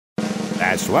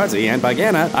as Schwartzy and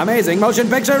Pagana Amazing Motion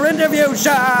Picture Interview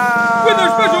Show! With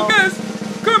our special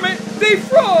guest, Kermit the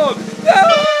Frog!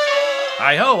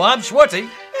 Hi-ho, I'm Schwartzy. And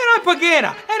I'm Pagana,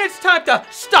 and it's time to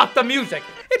stop the music.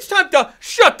 It's time to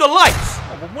shut the lights.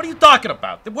 Oh, what are you talking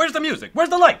about? Where's the music? Where's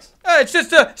the lights? It's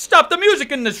just stop the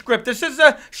music in the script. It says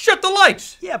shut the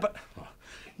lights. Yeah, but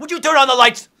would you turn on the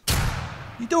lights?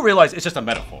 You do realize it's just a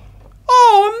metaphor.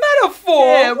 Oh, a metaphor!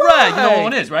 Yeah, right. You know what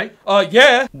one is, right?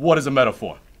 Yeah. What is a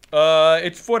metaphor?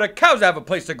 It's for the cows to have a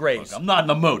place to graze. Look, I'm not in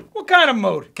the mood. What kind of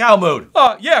mood? Cow mood.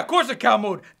 Yeah, of course a cow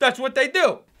mood. That's what they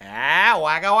do. Ah,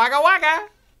 wagga, wagga, wagga.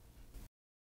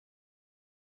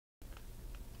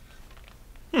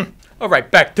 All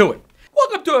right, back to it.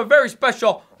 Welcome to a very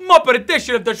special Muppet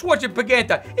edition of the Schwartzy and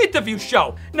Pagana interview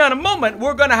show. Now, in a moment,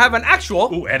 we're going to have an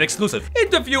actual... Ooh, and exclusive.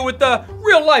 ...interview with the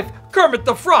real-life Kermit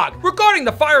the Frog regarding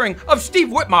the firing of Steve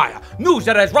Whitmire. News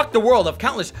that has rocked the world of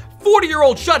countless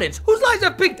 40-year-old shut-ins whose lives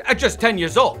have peaked at just 10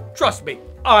 years old. Trust me,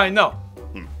 I know.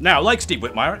 Now, like Steve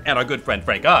Whitmire and our good friend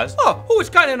Frank Oz, who was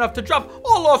kind enough to drop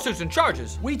all lawsuits and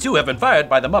charges, we too have been fired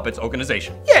by the Muppets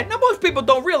organization. Yeah, now most people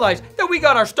don't realize that we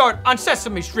got our start on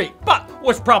Sesame Street, but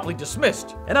was promptly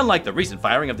dismissed. And unlike the recent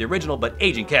firing of the original but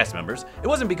aging cast members, it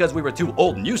wasn't because we were too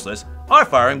old and useless. Our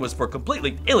firing was for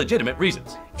completely illegitimate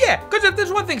reasons. Yeah, because if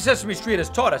there's one thing Sesame Street has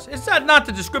taught us, it's not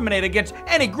to discriminate against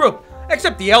any group,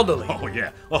 except the elderly. Oh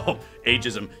yeah,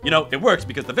 ageism. You know, it works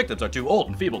because the victims are too old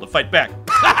and feeble to fight back.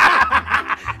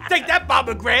 Take that, Bob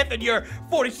McGrath, and your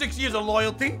 46 years of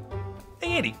loyalty.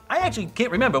 Hey Andy, I actually can't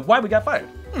remember why we got fired.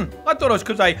 I thought it was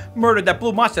because I murdered that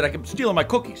blue monster that kept stealing my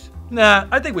cookies. Nah,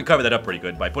 I think we covered that up pretty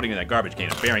good by putting in that garbage can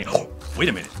and burying... Oh, wait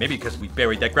a minute, maybe because we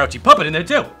buried that grouchy puppet in there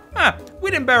too.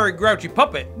 We didn't bury Grouchy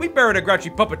Puppet. We buried a grouchy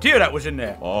puppeteer that was in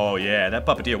there. Oh yeah, that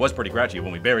puppeteer was pretty grouchy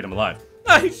when we buried him alive.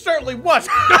 He certainly was.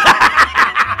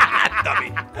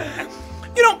 Dummy.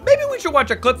 You know, maybe we should watch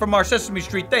a clip from our Sesame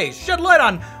Street days, shed light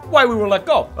on why we were let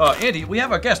go. Andy, we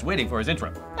have our guest waiting for his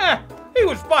intro. He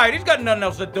was fired. He's got nothing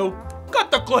else to do. Cut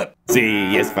the clip.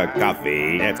 C is for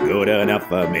coffee, that's good enough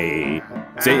for me.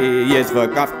 C is for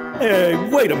coffee. Hey,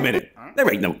 wait a minute.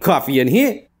 There ain't no coffee in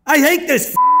here. I hate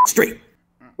this street.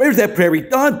 Where's that Prairie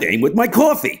Dawn dame with my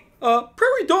coffee?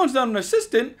 Prairie Dawn's not an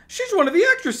assistant. She's one of the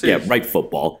actresses. Yeah, right,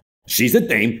 football. She's a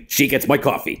dame, she gets my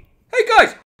coffee. Hey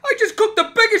guys, I just cooked the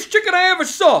biggest chicken I ever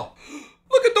saw.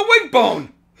 Look at the wing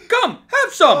bone. Come,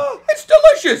 have some. It's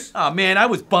delicious. Oh man, I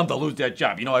was bummed to lose that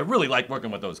job. You know, I really liked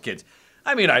working with those kids.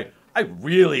 I mean, I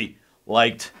really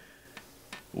liked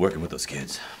working with those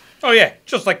kids. Oh yeah,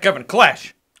 just like Kevin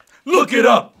Clash. Look it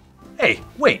up. Hey,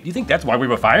 wait, you think that's why we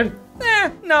were fired?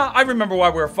 No, I remember why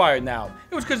we were fired now.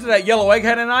 It was because of that yellow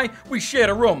egghead and I, we shared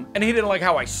a room, and he didn't like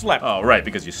how I slept. Oh, right,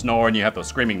 because you snore and you have those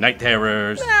screaming night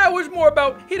terrors. It was more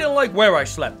about he didn't like where I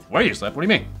slept. Where you slept? What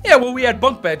do you mean? Yeah, well, we had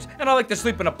bunk beds, and I like to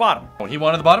sleep in the bottom. Oh, he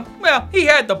wanted the bottom? Well, he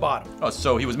had the bottom. Oh,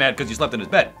 so he was mad because you slept in his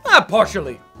bed?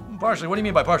 Partially. Partially? What do you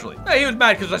mean by partially? He was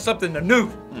mad because I slept in the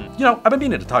nude. You know, I've been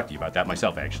meaning to talk to you about that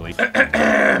myself, actually.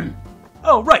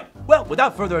 Oh, right. Well,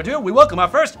 without further ado, we welcome our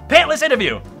first pantless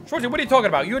interview. Schwartzy, what are you talking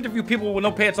about? You interview people with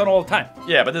no pants on all the time.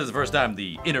 Yeah, but this is the first time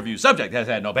the interview subject has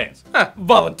had no pants.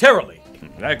 Voluntarily.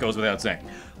 That goes without saying.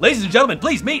 Ladies and gentlemen,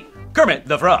 please meet Kermit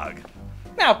the Frog.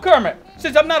 Now, Kermit,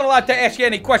 since I'm not allowed to ask you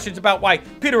any questions about why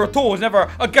Peter O'Toole was never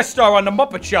a guest star on The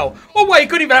Muppet Show, or why he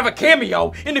couldn't even have a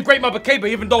cameo in The Great Muppet Caper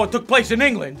even though it took place in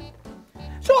England,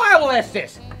 so I will ask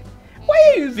this.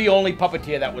 Why are you the only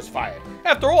puppeteer that was fired?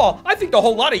 After all, I think the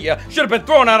whole lot of you should have been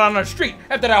thrown out on the street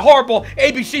after that horrible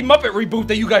ABC Muppet reboot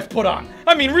that you guys put on.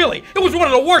 I mean, really, it was one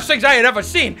of the worst things I had ever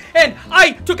seen. And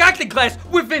I took acting class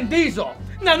with Vin Diesel.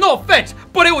 Now, no offense,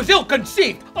 but it was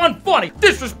ill-conceived, unfunny,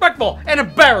 disrespectful, and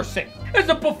embarrassing. As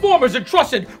the performers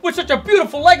entrusted with such a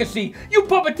beautiful legacy, you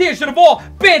puppeteers should have all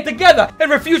band together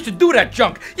and refused to do that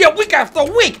junk. Yet week after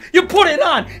week, you put it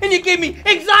on, and you gave me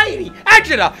anxiety,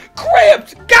 agita,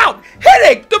 cramps, gout,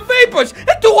 headache, the vapors,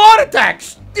 and 2 heart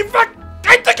attacks. In fact,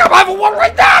 I think I'm having one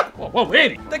right now. Whoa,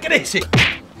 Andy, take it easy.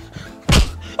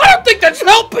 I don't think that's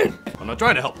helping. I'm not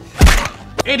trying to help.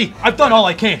 Andy, I've done all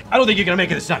I can. I don't think you're gonna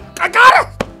make it this time. I got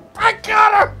her.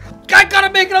 I gotta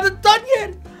make it. I'm not done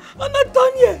yet. I'm not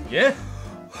done yet. Yeah?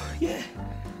 Yeah.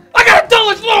 I gotta tell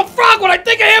this little frog what I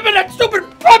think of him and that stupid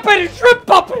puppet and shrimp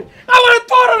puppet. I wanna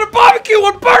throw it on the barbecue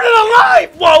and burn it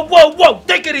alive. Whoa.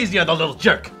 Take it easy on the little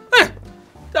jerk.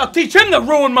 I'll teach him to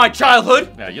ruin my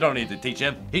childhood. Now, you don't need to teach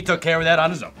him. He took care of that on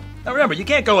his own. Now, remember, you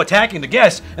can't go attacking the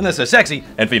guests unless they're sexy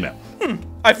and female.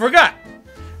 I forgot.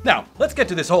 Now, let's get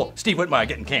to this whole Steve Whitmire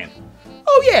getting canned.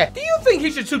 Oh yeah, do you think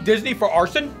he should sue Disney for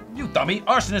arson? You dummy,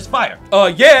 arson is fire.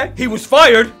 Yeah, he was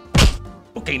fired.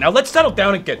 Okay, now let's settle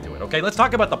down and get to it, okay? Let's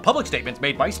talk about the public statements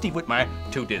made by Steve Whitmire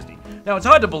to Disney. Now, it's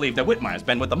hard to believe that Whitmire's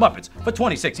been with the Muppets for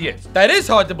 26 years. That is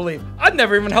hard to believe. I've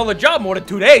never even held a job more than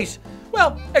 2 days.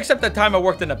 Well, except that time I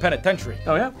worked in a penitentiary.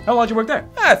 Oh, yeah? How long did you work there?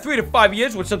 3 to 5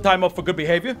 years with some time off for good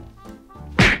behavior.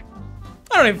 I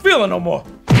don't even feel it no more.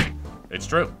 It's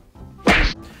true.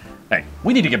 Hey,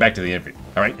 we need to get back to the interview,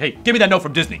 all right? Hey, give me that note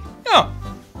from Disney. Yeah.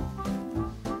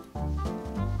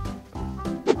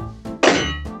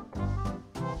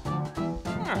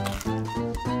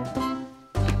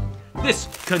 This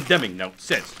condemning note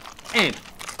says, and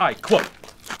I quote,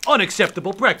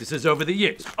 unacceptable practices over the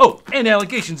years. Oh, and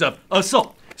allegations of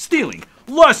assault, stealing,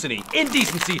 larceny,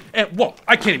 indecency, and whoa,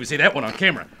 I can't even say that one on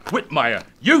camera. Whitmire,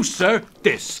 you, sir,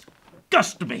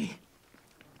 disgust me.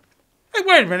 Hey,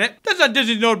 wait a minute. That's not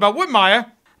Disney's note about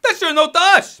Whitmire. That's their note to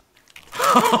us.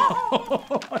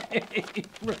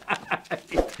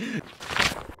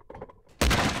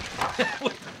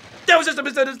 That was just a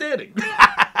misunderstanding.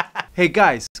 Hey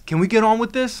guys, can we get on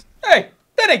with this? Hey,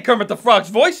 that ain't Kermit the Frog's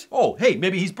voice. Oh, hey,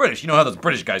 maybe he's British. You know how those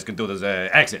British guys can do those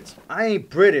accents. I ain't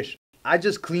British. I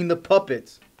just cleaned the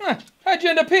puppets. How'd you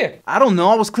end up here? I don't know,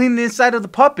 I was cleaning the inside of the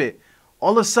puppet.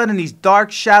 All of a sudden these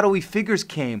dark, shadowy figures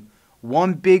came.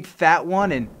 One big fat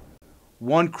one and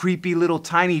one creepy little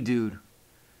tiny dude.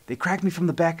 They cracked me from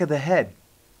the back of the head.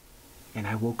 And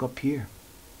I woke up here.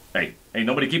 Hey, ain't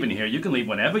nobody keeping you here. You can leave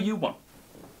whenever you want.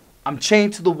 I'm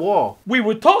chained to the wall. We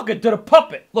were talking to the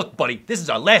puppet. Look, buddy, this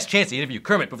is our last chance to interview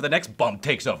Kermit before the next bum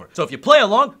takes over. So if you play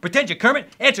along, pretend you're Kermit,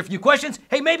 answer a few questions,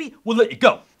 hey, maybe we'll let you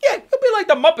go. Yeah, it'll be like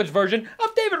the Muppets version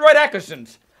of David Wright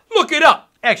Atkinson's. Look it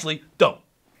up. Actually, don't.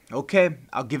 Okay,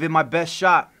 I'll give it my best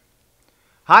shot.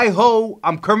 Hi-ho,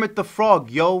 I'm Kermit the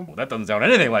Frog, yo. Well, that doesn't sound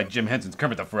anything like Jim Henson's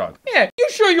Kermit the Frog. Yeah, you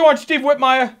sure you aren't Steve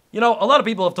Whitmire? You know, a lot of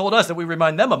people have told us that we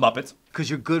remind them of Muppets. Cause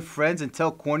you're good friends and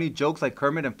tell corny jokes like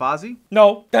Kermit and Fozzie?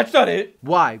 No, that's not it.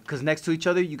 Why? Cause next to each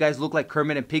other you guys look like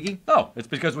Kermit and Piggy? Oh, it's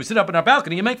because we sit up in our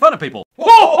balcony and make fun of people.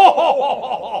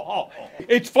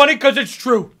 It's funny because it's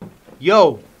true.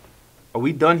 Yo, are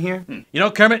we done here? You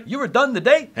know, Kermit, you were done the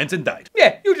day Henson died.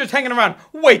 Yeah, you were just hanging around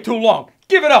way too long.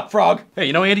 Give it up, Frog. Hey,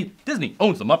 you know, Andy, Disney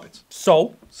owns the Muppets.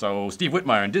 So? So Steve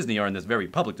Whitmire and Disney are in this very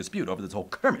public dispute over this whole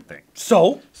Kermit thing.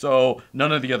 So? So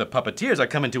none of the other puppeteers are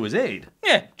coming to his aid.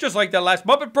 Yeah, just like that last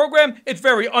Muppet program, it's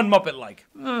very un-Muppet-like.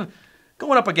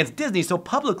 Going up against Disney so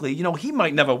publicly, you know, he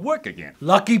might never work again.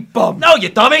 Lucky bum. No, you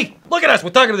dummy! Look at us,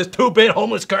 we're talking to this two-bit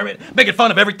homeless Kermit, making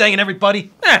fun of everything and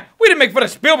everybody. We didn't make fun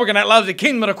of Spielberg in that lousy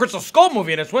Kingdom of the Crystal Skull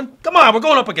movie in this one. Come on, we're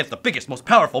going up against the biggest, most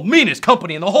powerful, meanest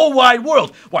company in the whole wide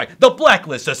world. Why, they'll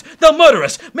blacklist us, they'll murder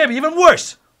us, maybe even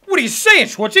worse. What are you saying,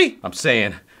 Schwartzy? I'm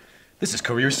saying, this is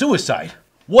career suicide.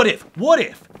 What if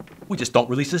we just don't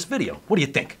release this video? What do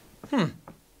you think?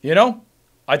 You know,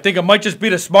 I think it might just be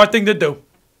the smart thing to do.